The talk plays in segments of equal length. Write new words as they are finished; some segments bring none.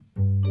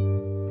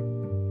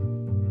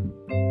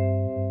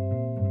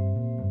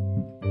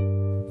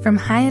From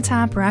high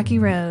atop Rocky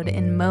Road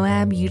in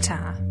Moab,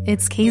 Utah,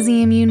 it's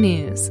KZMU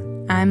News.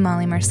 I'm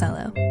Molly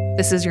Marcello.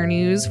 This is your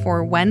news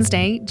for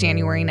Wednesday,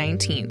 January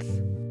 19th.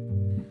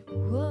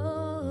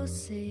 Whoa,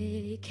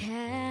 say,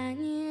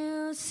 can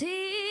you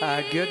see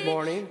Good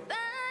morning,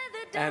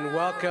 and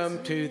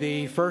welcome to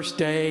the first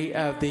day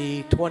of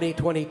the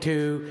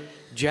 2022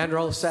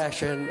 General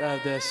Session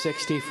of the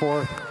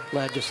 64th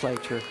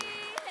Legislature.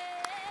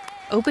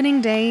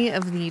 Opening day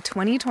of the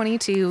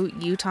 2022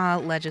 Utah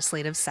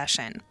legislative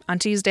session. On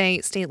Tuesday,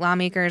 state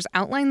lawmakers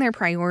outlined their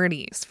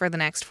priorities for the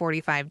next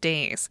 45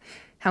 days.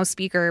 House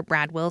Speaker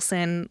Brad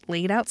Wilson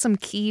laid out some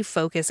key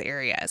focus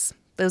areas.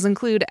 Those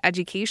include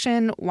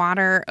education,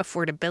 water,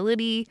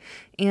 affordability,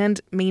 and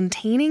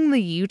maintaining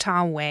the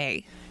Utah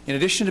way. In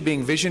addition to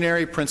being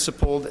visionary,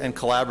 principled, and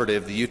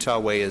collaborative, the Utah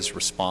way is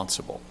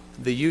responsible.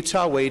 The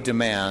Utah way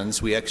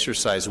demands we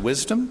exercise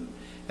wisdom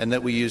and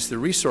that we use the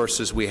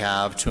resources we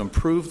have to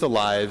improve the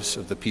lives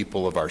of the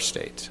people of our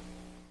state.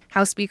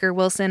 House Speaker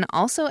Wilson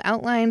also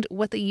outlined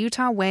what the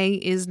Utah way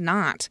is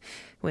not,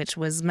 which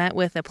was met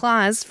with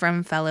applause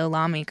from fellow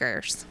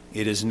lawmakers.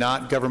 It is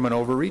not government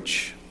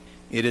overreach,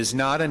 it is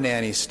not a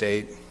nanny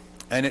state,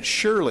 and it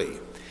surely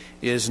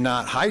is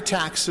not high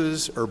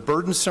taxes or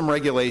burdensome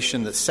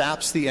regulation that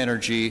saps the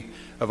energy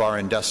of our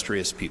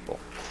industrious people.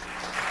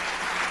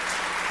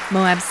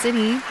 Moab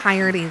City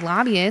hired a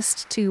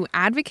lobbyist to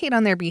advocate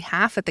on their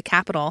behalf at the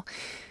Capitol.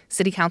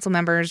 City council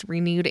members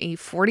renewed a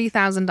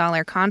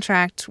 $40,000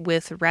 contract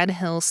with Red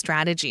Hill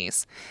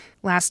Strategies.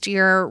 Last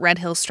year, Red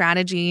Hill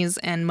Strategies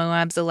and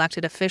Moab's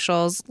elected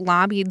officials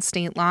lobbied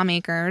state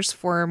lawmakers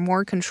for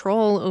more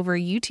control over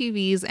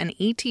UTVs and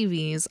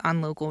ATVs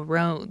on local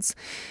roads.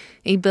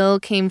 A bill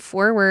came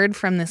forward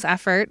from this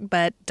effort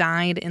but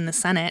died in the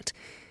Senate.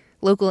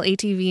 Local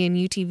ATV and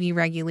UTV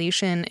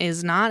regulation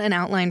is not an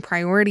outlined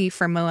priority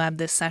for Moab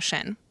this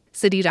session.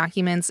 City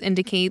documents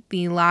indicate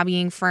the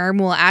lobbying firm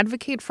will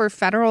advocate for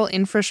federal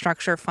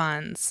infrastructure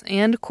funds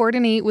and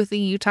coordinate with the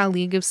Utah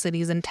League of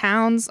Cities and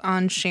Towns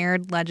on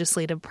shared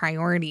legislative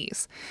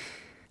priorities.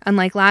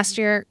 Unlike last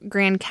year,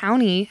 Grand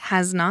County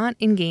has not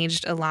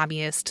engaged a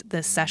lobbyist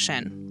this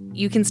session.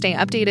 You can stay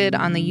updated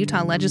on the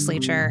Utah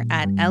legislature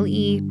at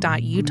le.utah.gov.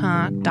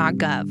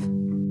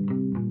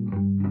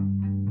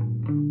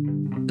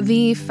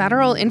 The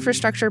federal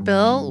infrastructure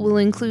bill will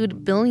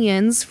include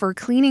billions for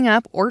cleaning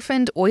up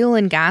orphaned oil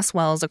and gas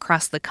wells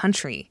across the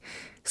country.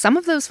 Some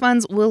of those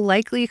funds will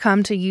likely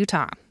come to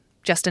Utah.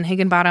 Justin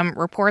Higginbottom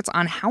reports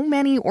on how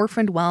many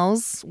orphaned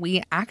wells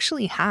we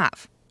actually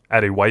have.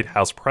 At a White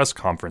House press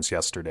conference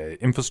yesterday,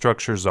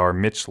 Infrastructure Czar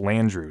Mitch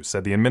Landrieu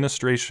said the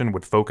administration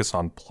would focus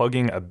on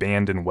plugging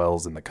abandoned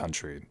wells in the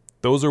country.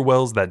 Those are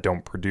wells that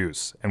don't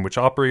produce, and which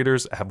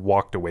operators have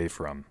walked away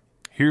from.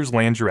 Here's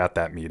Landrieu at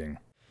that meeting.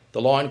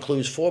 The law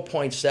includes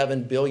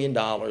 $4.7 billion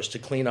to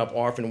clean up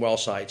orphan well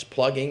sites,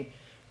 plugging,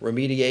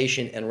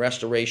 remediation, and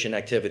restoration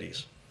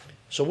activities.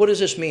 So what does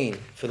this mean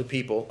for the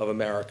people of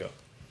America?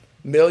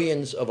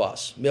 Millions of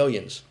us,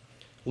 millions,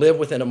 live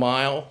within a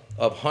mile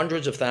of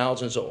hundreds of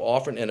thousands of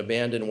orphaned and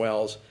abandoned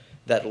wells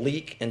that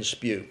leak and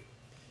spew.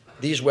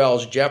 These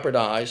wells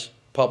jeopardize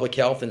public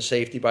health and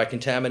safety by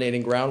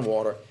contaminating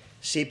groundwater,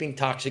 seeping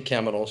toxic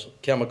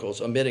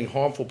chemicals, emitting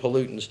harmful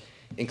pollutants,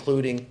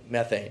 including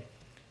methane.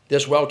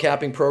 This well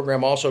capping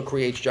program also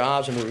creates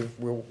jobs and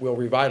will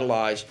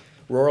revitalize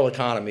rural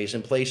economies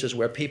in places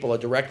where people are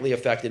directly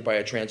affected by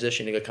a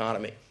transitioning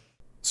economy.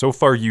 So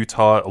far,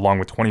 Utah, along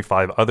with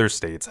 25 other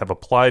states, have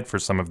applied for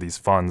some of these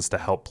funds to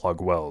help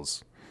plug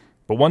wells.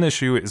 But one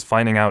issue is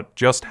finding out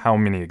just how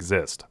many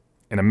exist.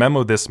 In a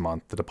memo this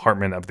month, the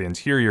Department of the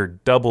Interior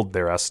doubled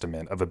their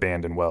estimate of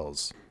abandoned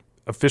wells.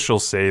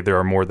 Officials say there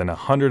are more than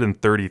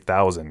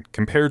 130,000,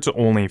 compared to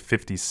only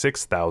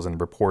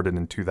 56,000 reported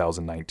in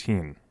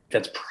 2019.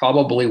 That's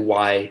probably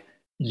why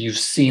you've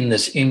seen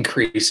this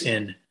increase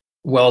in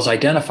wells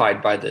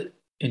identified by the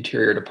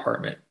Interior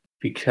Department,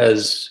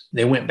 because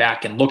they went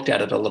back and looked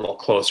at it a little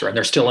closer, and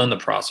they're still in the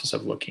process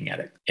of looking at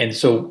it. And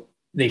so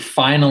they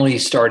finally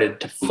started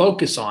to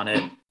focus on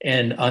it,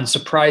 and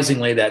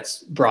unsurprisingly,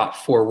 that's brought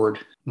forward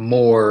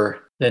more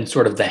than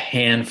sort of the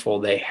handful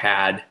they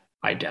had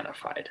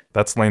identified.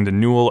 That's Landon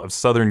Newell of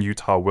Southern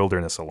Utah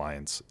Wilderness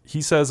Alliance.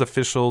 He says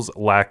officials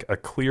lack a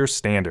clear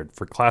standard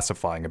for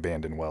classifying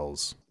abandoned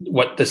wells.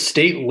 What the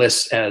state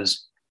lists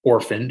as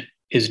orphaned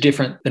is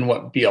different than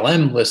what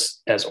BLM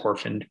lists as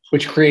orphaned,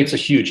 which creates a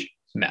huge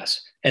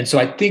mess. And so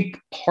I think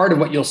part of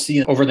what you'll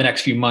see over the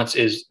next few months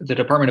is the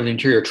Department of the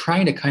Interior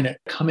trying to kind of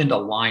come into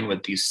line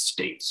with these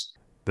states.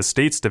 The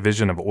state's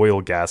Division of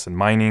Oil, Gas, and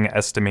Mining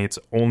estimates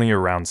only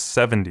around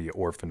 70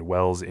 orphaned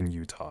wells in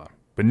Utah.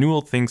 But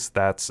Newell thinks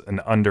that's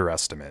an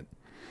underestimate.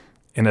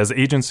 And as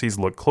agencies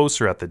look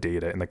closer at the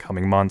data in the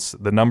coming months,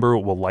 the number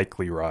will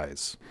likely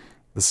rise.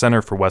 The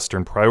Center for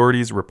Western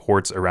Priorities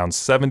reports around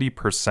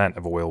 70%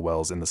 of oil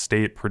wells in the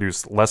state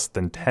produce less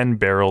than 10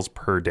 barrels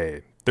per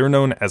day. They're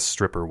known as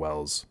stripper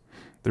wells.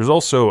 There's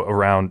also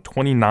around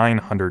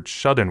 2,900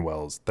 shut-in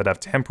wells that have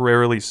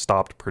temporarily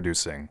stopped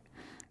producing.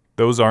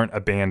 Those aren't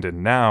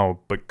abandoned now,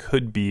 but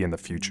could be in the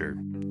future.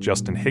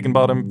 Justin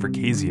Higginbottom for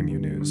KZMU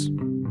News.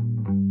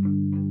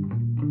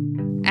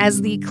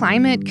 As the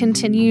climate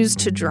continues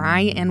to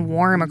dry and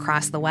warm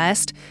across the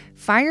West,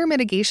 fire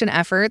mitigation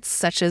efforts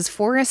such as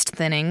forest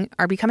thinning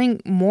are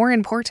becoming more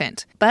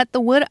important. But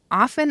the wood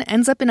often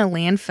ends up in a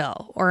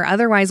landfill or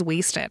otherwise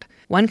wasted.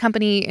 One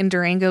company in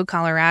Durango,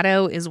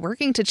 Colorado is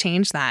working to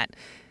change that.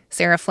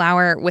 Sarah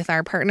Flower, with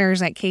our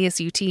partners at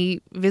KSUT,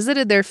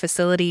 visited their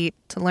facility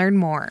to learn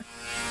more.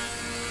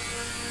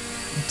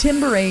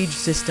 Timber Age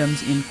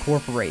Systems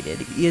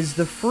Incorporated is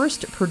the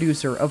first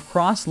producer of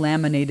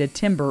cross-laminated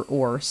timber,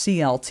 or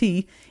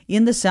CLT,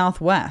 in the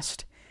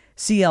Southwest.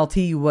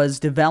 CLT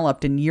was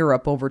developed in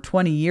Europe over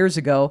 20 years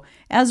ago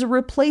as a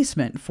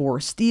replacement for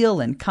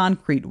steel and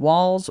concrete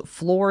walls,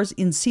 floors,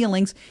 and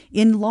ceilings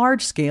in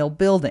large-scale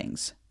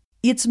buildings.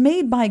 It's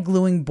made by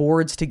gluing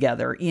boards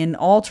together in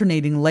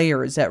alternating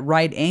layers at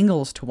right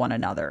angles to one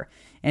another.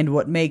 And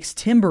what makes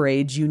Timber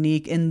Age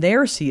unique in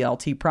their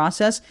CLT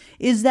process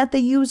is that they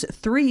use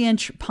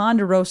 3-inch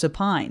ponderosa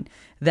pine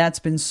that's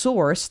been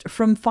sourced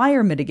from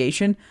fire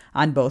mitigation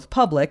on both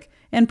public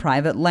and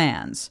private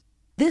lands.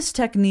 This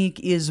technique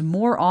is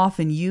more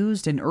often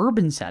used in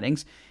urban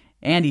settings.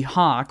 Andy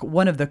Hawk,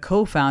 one of the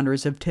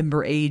co-founders of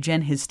Timber Age,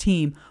 and his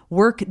team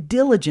work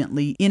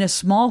diligently in a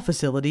small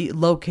facility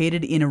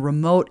located in a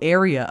remote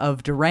area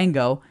of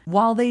Durango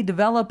while they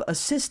develop a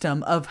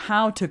system of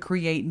how to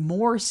create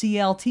more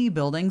CLT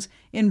buildings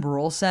in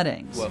rural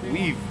settings. What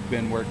we've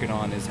been working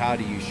on is how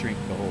do you shrink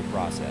the whole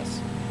process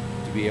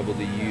to be able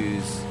to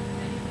use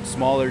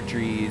smaller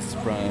trees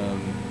from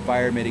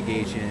fire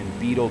mitigation,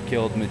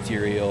 beetle-killed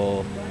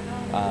material,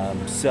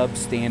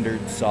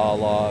 substandard saw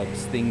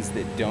logs, things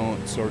that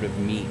don't sort of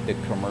meet the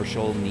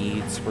commercial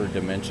needs for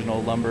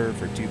dimensional lumber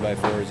for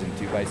 2x4s and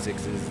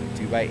 2x6s and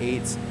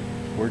 2x8s.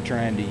 We're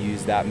trying to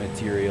use that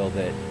material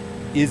that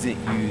isn't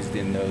used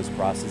in those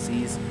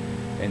processes.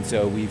 And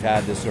so we've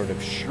had to sort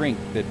of shrink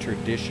the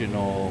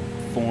traditional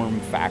form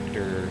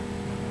factor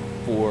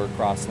for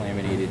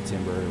cross-laminated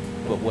timber.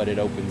 But what it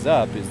opens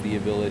up is the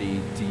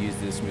ability to use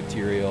this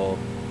material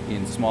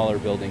in smaller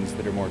buildings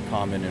that are more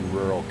common in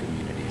rural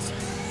communities.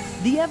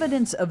 The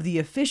evidence of the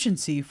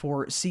efficiency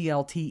for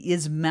CLT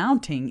is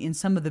mounting in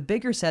some of the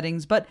bigger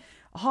settings, but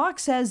Hawk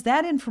says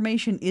that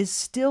information is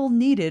still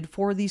needed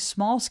for these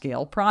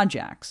small-scale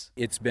projects.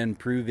 It's been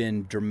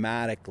proven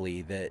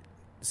dramatically that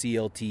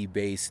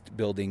CLT-based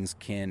buildings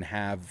can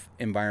have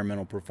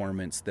environmental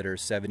performance that are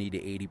 70 to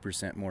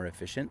 80% more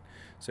efficient.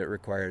 So it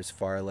requires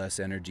far less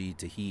energy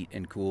to heat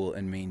and cool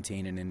and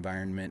maintain an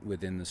environment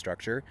within the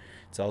structure.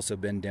 It's also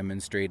been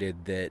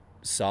demonstrated that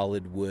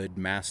solid wood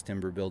mass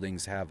timber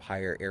buildings have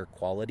higher air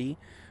quality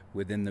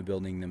within the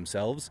building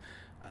themselves.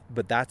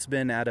 But that's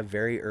been at a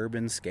very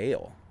urban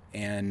scale.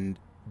 And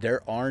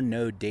there are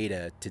no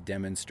data to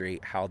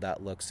demonstrate how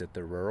that looks at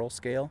the rural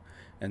scale.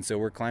 And so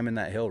we're climbing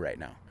that hill right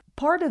now.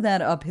 Part of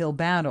that uphill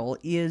battle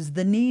is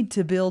the need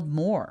to build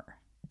more.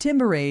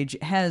 Timber Age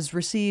has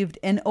received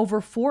an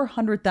over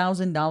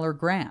 $400,000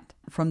 grant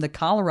from the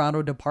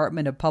Colorado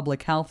Department of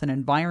Public Health and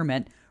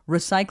Environment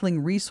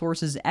Recycling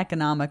Resources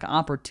Economic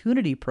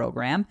Opportunity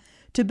Program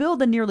to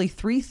build a nearly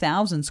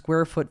 3,000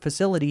 square foot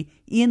facility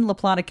in La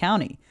Plata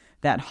County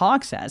that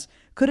Hawk says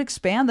could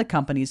expand the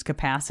company's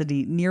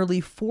capacity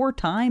nearly 4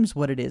 times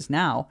what it is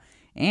now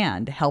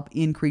and help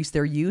increase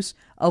their use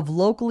of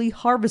locally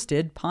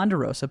harvested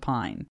ponderosa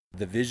pine.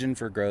 The vision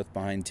for growth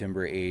behind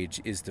Timber Age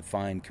is to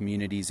find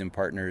communities and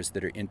partners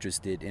that are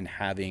interested in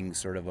having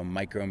sort of a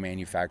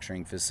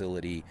micro-manufacturing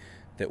facility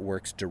that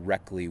works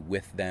directly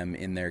with them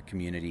in their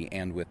community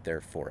and with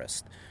their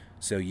forest.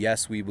 So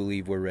yes, we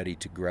believe we're ready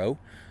to grow.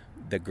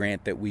 The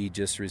grant that we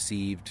just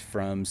received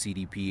from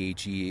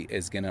CDPHE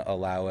is going to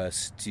allow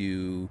us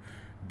to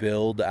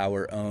build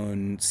our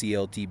own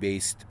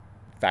CLT-based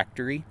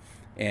factory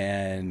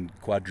and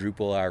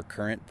quadruple our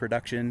current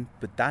production,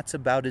 but that's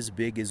about as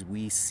big as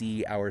we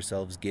see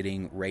ourselves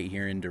getting right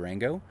here in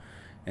Durango.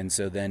 And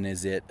so then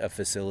is it a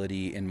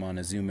facility in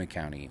Montezuma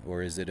County,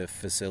 or is it a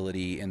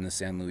facility in the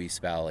San Luis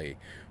Valley,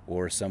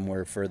 or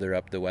somewhere further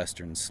up the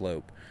western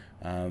slope?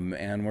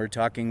 And we're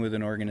talking with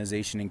an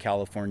organization in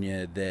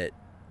California that,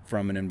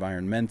 from an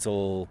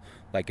environmental,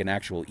 like an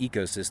actual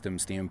ecosystem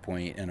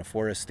standpoint and a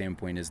forest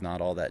standpoint, is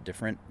not all that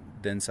different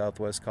than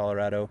Southwest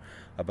Colorado,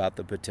 about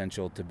the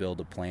potential to build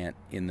a plant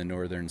in the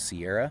Northern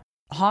Sierra.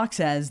 Hawk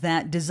says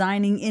that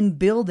designing and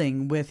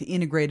building with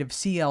integrative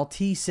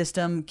CLT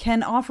system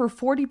can offer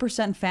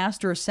 40%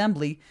 faster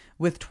assembly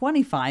with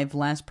 25%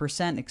 less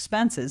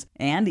expenses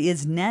and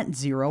is net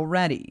zero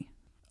ready.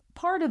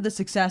 Part of the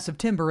success of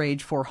Timber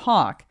Age for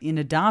Hawk in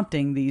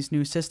adopting these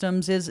new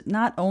systems is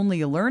not only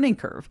a learning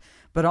curve,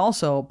 but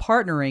also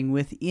partnering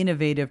with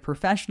innovative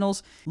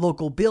professionals,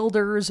 local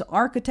builders,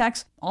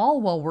 architects,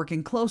 all while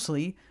working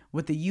closely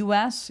with the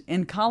U.S.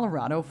 and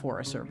Colorado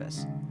Forest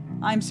Service.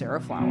 I'm Sarah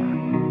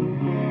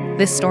Flower.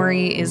 This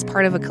story is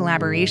part of a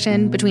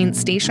collaboration between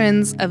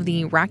stations of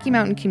the Rocky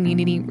Mountain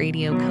Community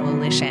Radio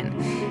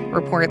Coalition.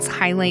 Reports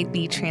highlight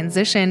the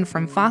transition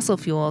from fossil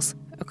fuels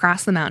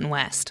across the Mountain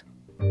West.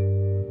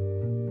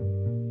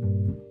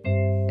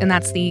 And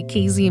that's the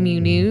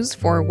KZMU News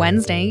for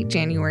Wednesday,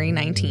 January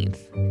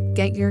 19th.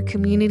 Get your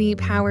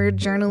community-powered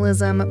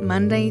journalism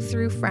Monday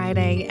through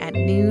Friday at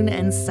noon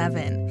and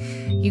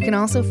 7. You can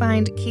also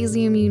find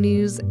KZMU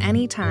News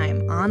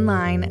anytime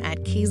online at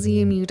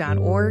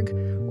kzmu.org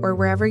or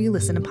wherever you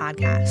listen to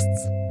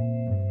podcasts.